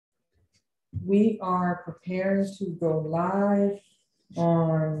We are preparing to go live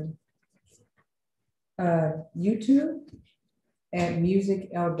on YouTube at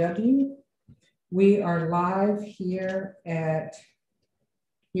Music LW. We are live here at,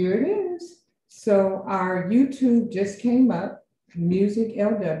 here it is. So our YouTube just came up, Music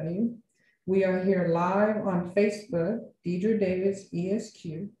LW. We are here live on Facebook, Dedra Davis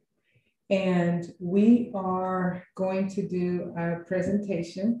ESQ. And we are going to do a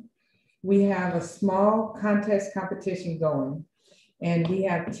presentation. We have a small contest competition going, and we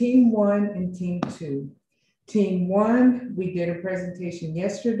have team 1 and team 2. Team 1, we did a presentation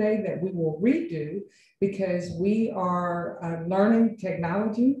yesterday that we will redo because we are learning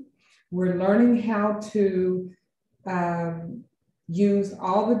technology. We're learning how to use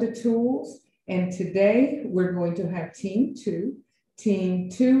all of the tools. And today we're going to have team 2. Team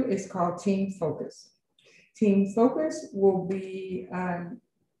 2 is called Team Focus. Team Focus will be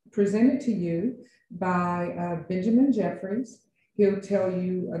presented to you by Benjamin Jeffries. He'll tell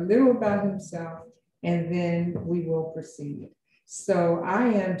you a little about himself, and then we will proceed. So I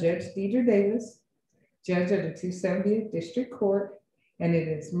am Judge Dedra Davis, Judge of the 270th District Court, and it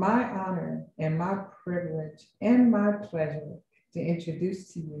is my honor and my privilege and my pleasure to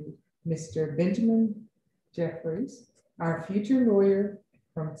introduce to you Mr. Benjamin Jeffries, our future lawyer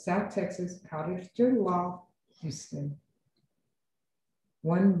from South Texas College of Law, Houston.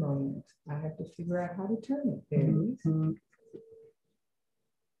 One moment, I have to figure out how to turn it. There it is.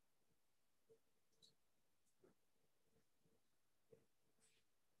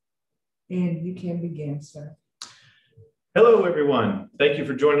 And you can begin, sir. Hello, everyone. Thank you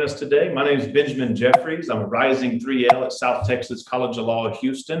for joining us today. My name is Benjamin Jeffries. I'm a rising 3L at South Texas College of Law,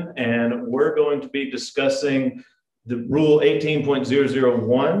 Houston, and we're going to be discussing the Rule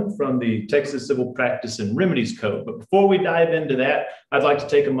 18.001 from the Texas Civil Practice and Remedies Code. But before we dive into that, I'd like to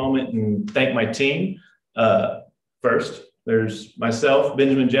take a moment and thank my team. First, there's myself,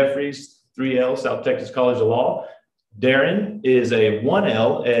 Benjamin Jeffries, 3L, South Texas College of Law. Darren is a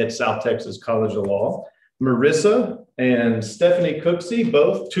 1L at South Texas College of Law. Marissa and Stephanie Cooksey,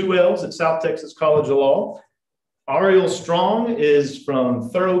 both 2Ls at South Texas College of Law. Ariel Strong is from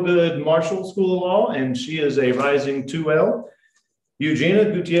Thorogood Marshall School of Law, and she is a rising 2L.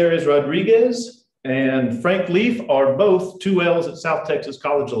 Eugenia Gutierrez Rodriguez and Frank Leaf are both 2Ls at South Texas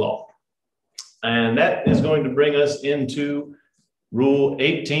College of Law. And that is going to bring us into Rule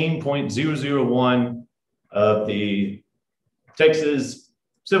 18.001 of the Texas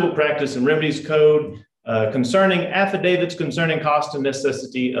Civil Practice and Remedies Code concerning affidavits concerning cost and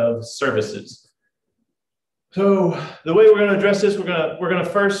necessity of services. So the way we're going to address this, we're going to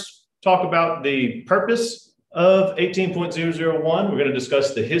first talk about the purpose of 18.001. We're going to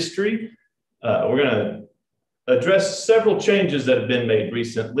discuss the history. We're going to address several changes that have been made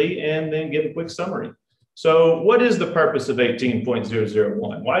recently and then give a quick summary. So what is the purpose of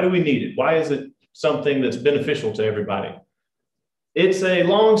 18.001? Why do we need it? Why is it something that's beneficial to everybody? It's a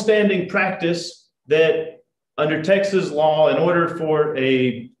long-standing practice that under Texas law, in order for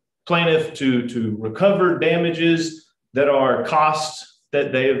a plaintiff to recover damages that are costs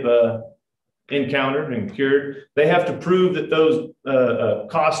that they've encountered and incurred, they have to prove that those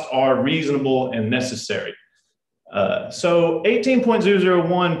costs are reasonable and necessary. So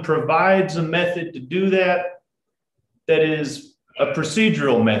 18.001 provides a method to do that is a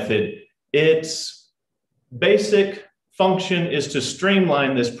procedural method. Its basic function is to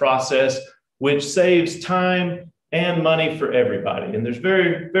streamline this process, which saves time and money for everybody. And there's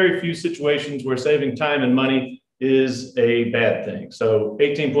very, very few situations where saving time and money is a bad thing. So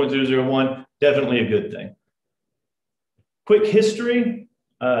 18.001, definitely a good thing. Quick history.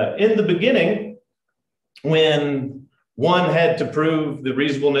 In the beginning, when one had to prove the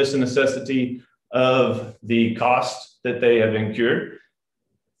reasonableness and necessity of the cost that they have incurred,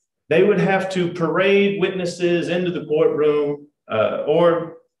 they would have to parade witnesses into the courtroom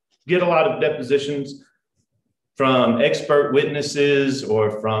or get a lot of depositions from expert witnesses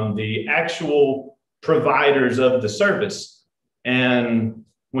or from the actual providers of the service. And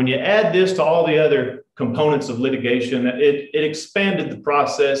when you add this to all the other components of litigation, it expanded the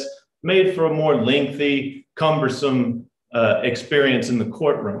process, made for a more lengthy, cumbersome experience in the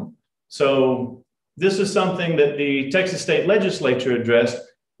courtroom. So this is something that the Texas State Legislature addressed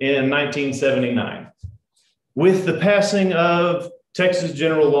in 1979 with the passing of Texas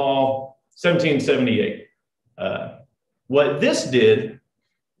General Law 1778. What this did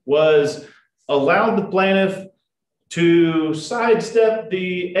was allow the plaintiff to sidestep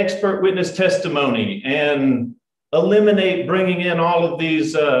the expert witness testimony and eliminate bringing in all of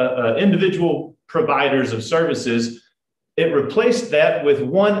these individual providers of services it replaced that with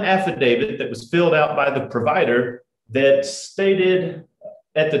one affidavit that was filled out by the provider that stated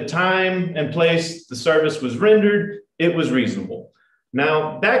at the time and place the service was rendered, it was reasonable.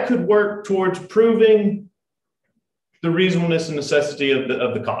 Now, that could work towards proving the reasonableness and necessity of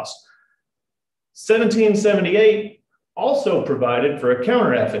the cost. 1778 also provided for a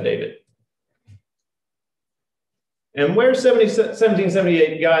counter affidavit. And where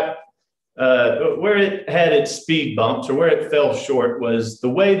 1778 got, where it had its speed bumps or where it fell short was the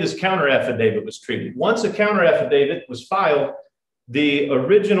way this counter affidavit was treated. Once a counter affidavit was filed, the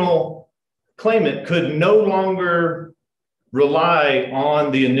original claimant could no longer rely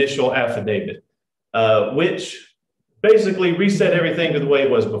on the initial affidavit, which basically reset everything to the way it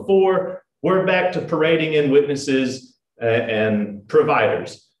was before. We're back to parading in witnesses and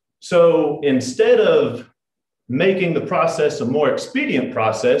providers. So instead of making the process a more expedient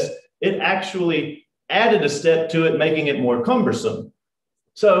process, it actually added a step to it, making it more cumbersome.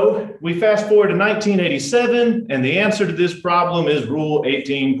 So we fast forward to 1987, and the answer to this problem is Rule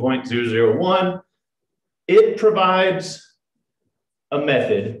 18.201. It provides a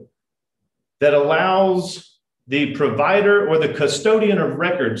method that allows the provider or the custodian of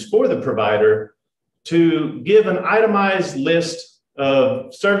records for the provider to give an itemized list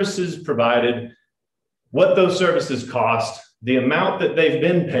of services provided, what those services cost, the amount that they've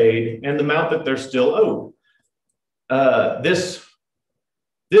been paid, and the amount that they're still owed. This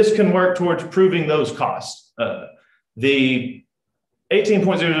can work towards proving those costs. The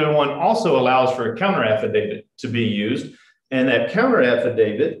 18.001 also allows for a counter affidavit to be used, and that counter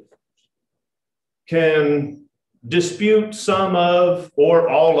affidavit can dispute some of or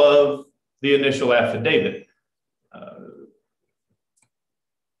all of the initial affidavit.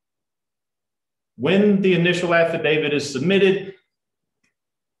 When the initial affidavit is submitted,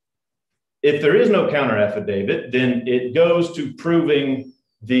 if there is no counter affidavit, then it goes to proving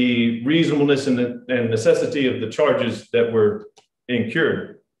the reasonableness and necessity of the charges that were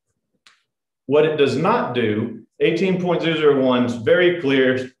incurred. What it does not do, 18.001 is very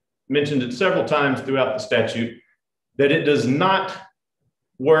clear, mentioned it several times throughout the statute, that it does not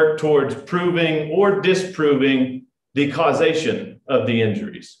work towards proving or disproving the causation of the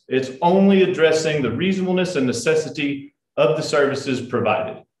injuries. It's only addressing the reasonableness and necessity of the services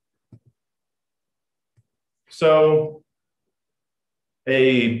provided. So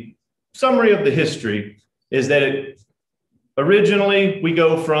a summary of the history is that originally we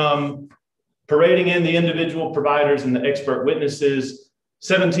go from parading in the individual providers and the expert witnesses.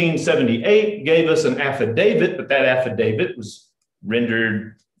 1778 gave us an affidavit, but that affidavit was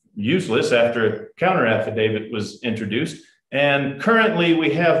rendered useless after a counter affidavit was introduced. And currently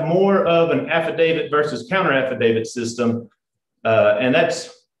we have more of an affidavit versus counter affidavit system.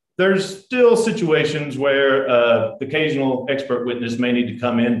 There's still situations where the occasional expert witness may need to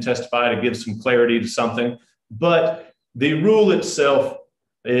come in and testify to give some clarity to something, but the rule itself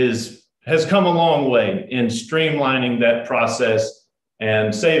has come a long way in streamlining that process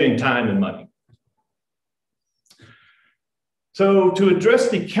and saving time and money. So to address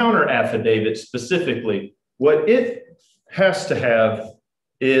the counter affidavit specifically, what it has to have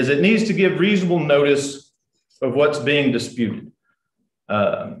is it needs to give reasonable notice of what's being disputed.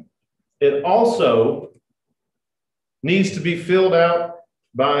 It also needs to be filled out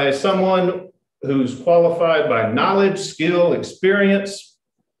by someone who's qualified by knowledge, skill, experience,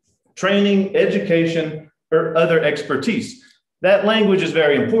 training, education, or other expertise. That language is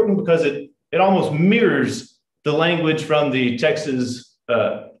very important because it almost mirrors the language from the Texas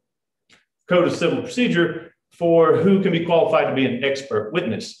Code of Civil Procedure for who can be qualified to be an expert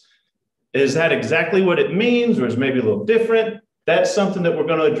witness. Is that exactly what it means, or is it maybe a little different? That's something that we're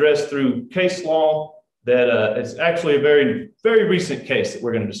going to address through case law. That it's actually a very, very recent case that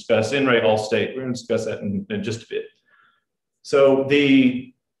we're going to discuss in Ray Allstate. We're going to discuss that in just a bit. So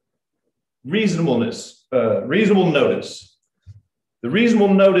the reasonableness, reasonable notice. The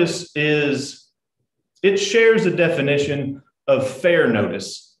reasonable notice it shares a definition of fair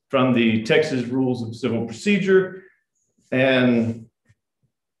notice from the Texas Rules of Civil Procedure. And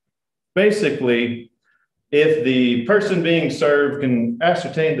basically, if the person being served can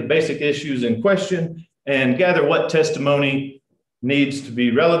ascertain the basic issues in question and gather what testimony needs to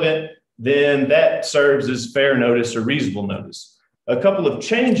be relevant, then that serves as fair notice or reasonable notice. A couple of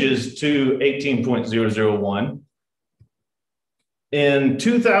changes to 18.001. In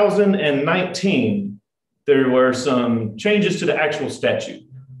 2019, there were some changes to the actual statute.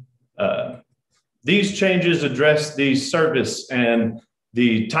 These changes address the service and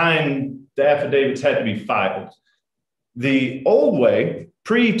the time the affidavits had to be filed. The old way,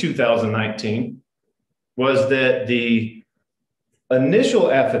 pre-2019, was that the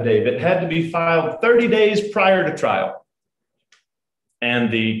initial affidavit had to be filed 30 days prior to trial.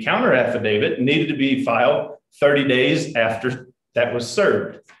 And the counter affidavit needed to be filed 30 days after that was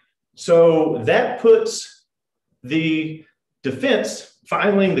served. So that puts the defense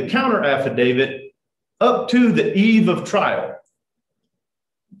filing the counter affidavit up to the eve of trial.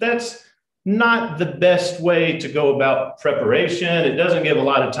 That's not the best way to go about preparation. It doesn't give a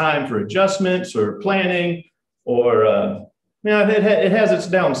lot of time for adjustments or planning, or it has its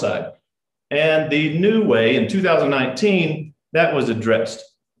downside. And the new way in 2019, that was addressed.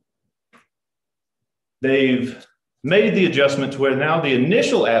 They've made the adjustment to where now the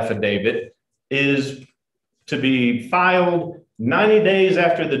initial affidavit is to be filed 90 days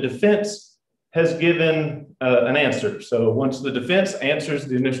after the defense has given an answer. So once the defense answers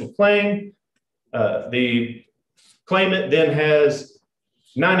the initial claim, the claimant then has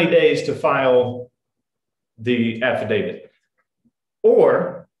 90 days to file the affidavit.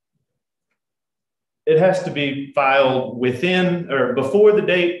 Or it has to be filed within or before the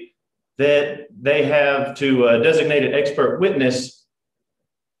date that they have to designate an expert witness.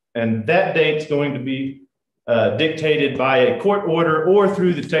 And that date's going to be dictated by a court order or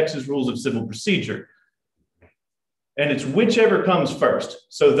through the Texas Rules of Civil Procedure. And it's whichever comes first.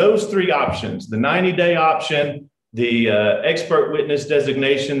 So those three options, the 90-day option, the expert witness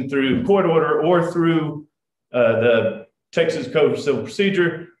designation through court order or through the Texas Code of Civil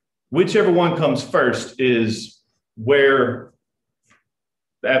Procedure, whichever one comes first is where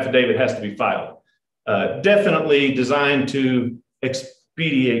the affidavit has to be filed. Definitely designed to expedite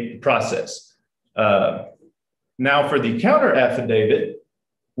the process. Now for the counter affidavit,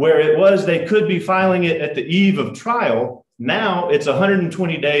 where it was they could be filing it at the eve of trial, now it's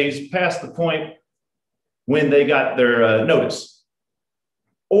 120 days past the point when they got their notice.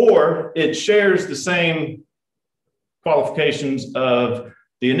 Or it shares the same qualifications of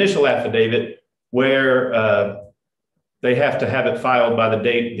the initial affidavit, where they have to have it filed by the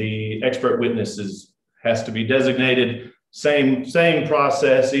date the expert witness has to be designated. Same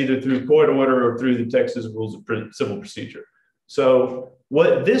process, either through court order or through the Texas Rules of Civil Procedure. So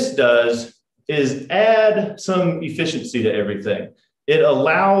what this does is add some efficiency to everything. It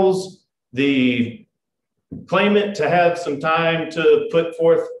allows the claimant to have some time to put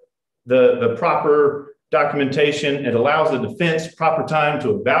forth the proper documentation. It allows the defense proper time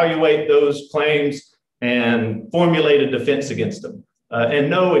to evaluate those claims and formulate a defense against them and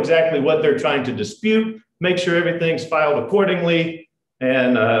know exactly what they're trying to dispute, make sure everything's filed accordingly,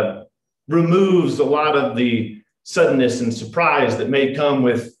 and removes a lot of the suddenness and surprise that may come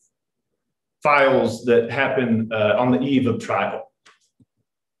with files that happen on the eve of trial.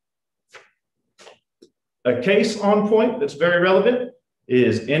 A case on point that's very relevant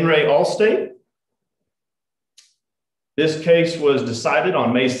is In re Allstate. This case was decided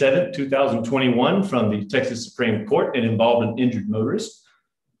on May 7th, 2021 from the Texas Supreme Court. It involved an injured motorist.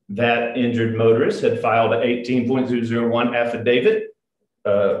 That injured motorist had filed an 18.001 affidavit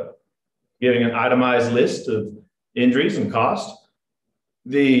giving an itemized list of injuries and costs.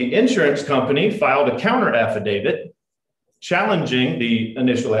 The insurance company filed a counter affidavit challenging the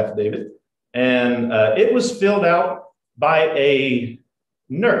initial affidavit, and it was filled out by a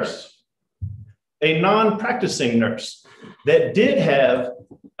nurse, a non-practicing nurse that did have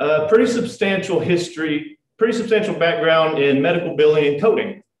a pretty substantial history, pretty substantial background in medical billing and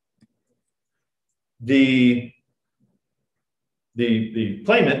coding. The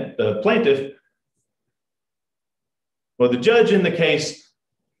plaintiff, well, the judge in the case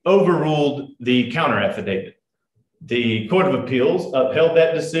overruled the counter affidavit. The Court of Appeals upheld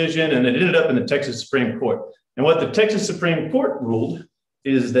that decision, and it ended up in the Texas Supreme Court. And what the Texas Supreme Court ruled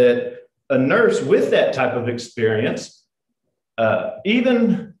is that a nurse with that type of experience,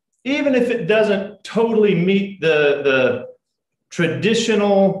 even if it doesn't totally meet the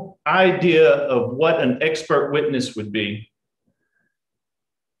traditional idea of what an expert witness would be,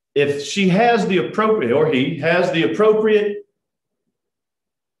 if she has the appropriate, or he has the appropriate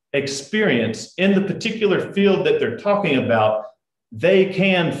experience in the particular field that they're talking about, they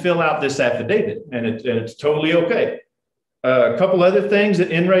can fill out this affidavit, and it's totally okay. A couple other things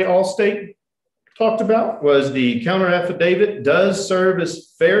that In re Allstate talked about was the counter affidavit does serve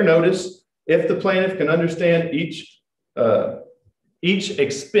as fair notice if the plaintiff can understand each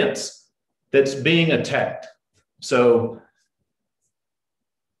expense that's being attacked. So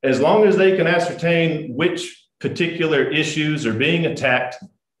as long as they can ascertain which particular issues are being attacked,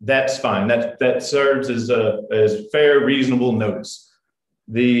 that's fine. That serves as fair, reasonable notice.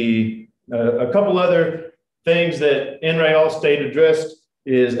 A couple other things that In re Allstate addressed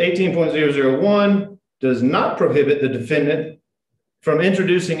is 18.001 does not prohibit the defendant from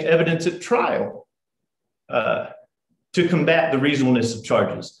introducing evidence at trial to combat the reasonableness of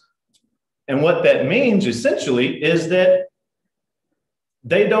charges. And what that means essentially is that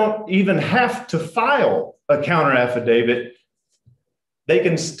they don't even have to file a counter affidavit. They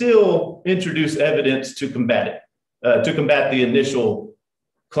can still introduce evidence to combat it, to combat the initial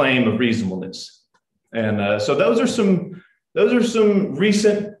claim of reasonableness. And so those are some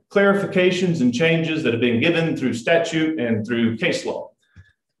recent clarifications and changes that have been given through statute and through case law.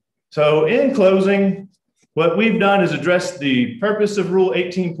 So in closing, what we've done is address the purpose of Rule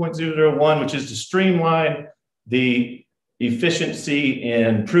 18.001, which is to streamline the efficiency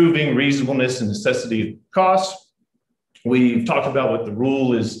in proving reasonableness and necessity of costs. We've talked about what the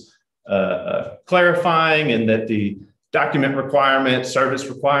rule is clarifying, and that the document requirements, service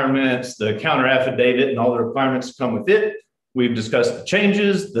requirements, the counter affidavit, and all the requirements that come with it. We've discussed the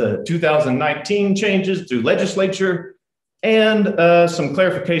changes, the 2019 changes through legislature, and some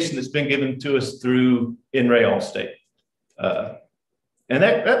clarification that's been given to us through In Re Allstate. And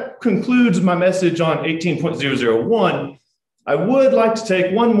that concludes my message on 18.001. I would like to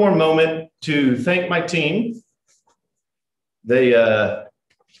take one more moment to thank my team.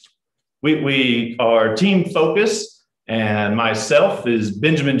 We are Team Focus, and myself is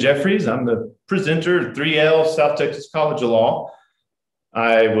Benjamin Jeffries. I'm the presenter at 3L South Texas College of Law.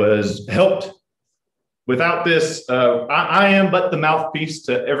 I was helped. Without this, I am but the mouthpiece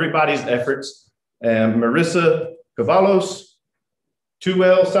to everybody's efforts. And Marissa Cavalos,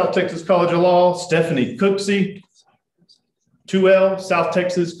 2L South Texas College of Law, Stephanie Cooksey, 2L South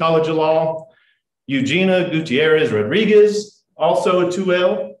Texas College of Law, Eugenia Gutierrez Rodriguez, also a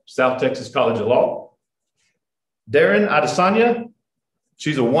 2L South Texas College of Law, Darren Adesanya,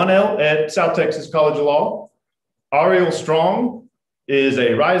 she's a 1L at South Texas College of Law, Ariel Strong is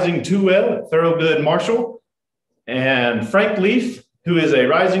a rising 2L at Thorogood Marshall, and Frank Leaf, who is a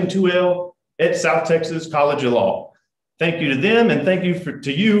rising 2L at South Texas College of Law. Thank you to them, and thank you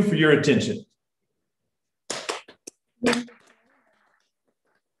to you for your attention.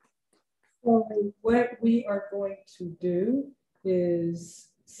 So what we are going to do is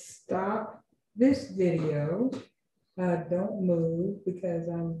stop this video. Don't move because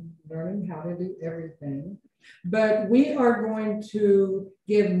I'm learning how to do everything. But we are going to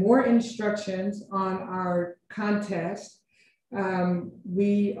give more instructions on our contest.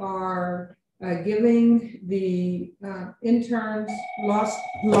 We are giving the interns,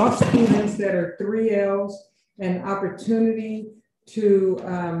 law students that are 3Ls, an opportunity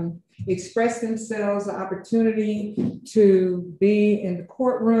to express themselves, an opportunity to be in the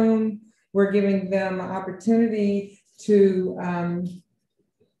courtroom. We're giving them an opportunity to,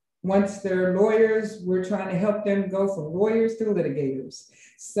 once they're lawyers, we're trying to help them go from lawyers to litigators.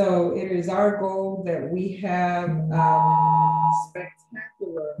 So it is our goal that we have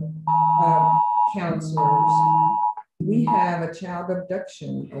spectacular counselors. We have a child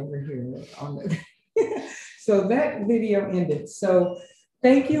abduction over here on the so that video ended. So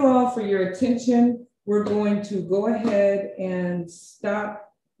thank you all for your attention. We're going to go ahead and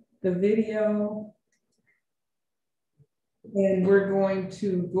stop the video. And we're going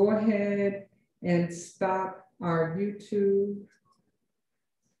to go ahead and stop our YouTube.